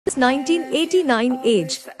1989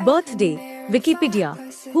 age, birthday, Wikipedia,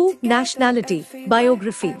 who, nationality,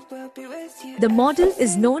 biography. The model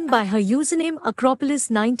is known by her username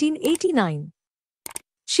Acropolis1989.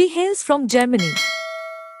 She hails from Germany.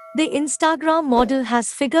 The Instagram model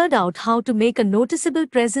has figured out how to make a noticeable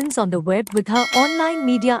presence on the web with her online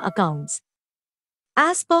media accounts.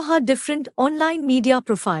 As per her different online media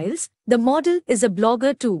profiles, the model is a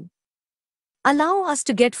blogger too. Allow us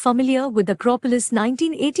to get familiar with Acropolis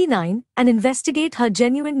 1989 and investigate her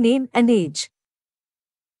genuine name and age.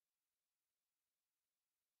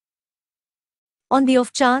 On the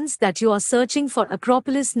off chance that you are searching for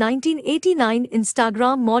Acropolis 1989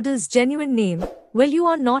 Instagram model's genuine name, well, you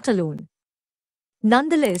are not alone.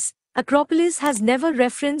 Nonetheless, Acropolis has never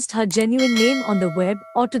referenced her genuine name on the web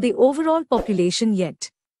or to the overall population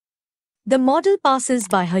yet. The model passes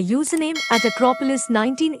by her username at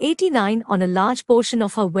Acropolis1989 on a large portion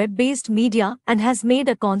of her web-based media and has made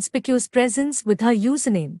a conspicuous presence with her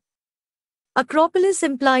username. Acropolis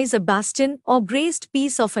implies a bastion or braced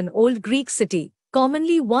piece of an old Greek city,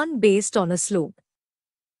 commonly one based on a slope.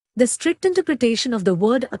 The strict interpretation of the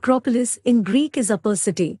word Acropolis in Greek is upper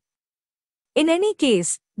city. In any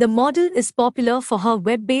case, the model is popular for her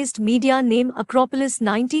web-based media name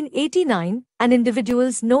Acropolis1989, and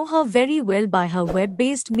individuals know her very well by her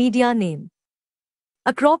web-based media name.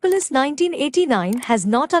 Acropolis1989 has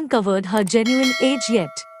not uncovered her genuine age yet.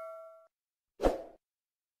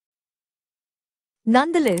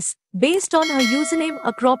 Nonetheless, based on her username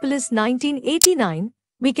Acropolis1989,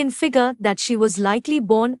 we can figure that she was likely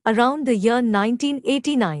born around the year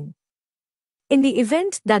 1989. In the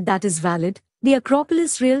event that that is valid, the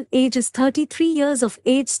Acropolis' real age is 33 years of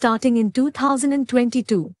age starting in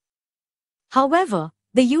 2022. However,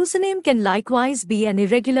 the username can likewise be an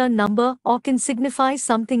irregular number or can signify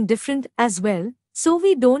something different as well, so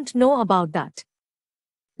we don't know about that.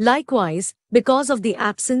 Likewise, because of the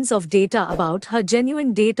absence of data about her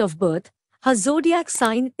genuine date of birth, her zodiac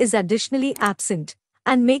sign is additionally absent,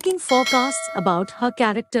 and making forecasts about her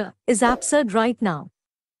character is absurd right now.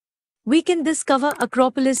 We can discover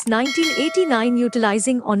Acropolis 1989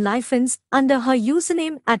 utilizing OnlyFans under her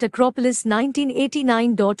username at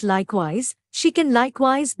Acropolis1989. Likewise, she can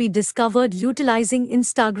likewise be discovered utilizing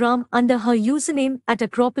Instagram under her username at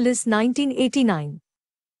Acropolis1989.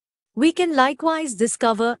 We can likewise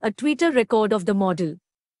discover a Twitter record of the model.